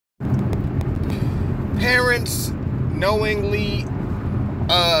parents knowingly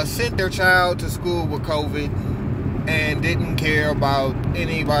sent their child to school with COVID and didn't care about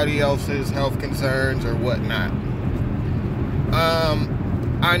anybody else's health concerns or whatnot.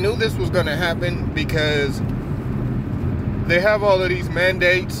 I knew this was going to happen because they have all of these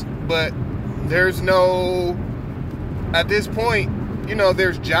mandates, but there's no, at this point, you know,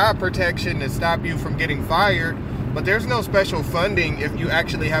 there's job protection to stop you from getting fired, but there's no special funding if you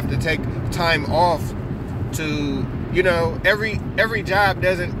actually have to take time off to, you know, every job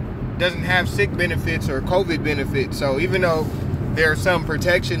doesn't have sick benefits or COVID benefits. So even though there are some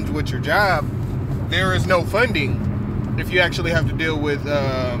protections with your job, there is no funding if you actually have to deal with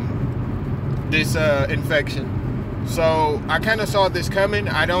this infection. So I kind of saw this coming.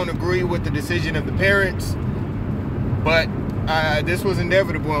 I don't agree with the decision of the parents, but this was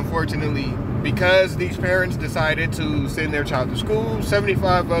inevitable, unfortunately, because these parents decided to send their child to school.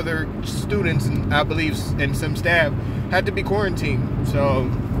 75 other students, and I believe, and some staff had to be quarantined. So,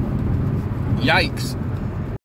 yikes.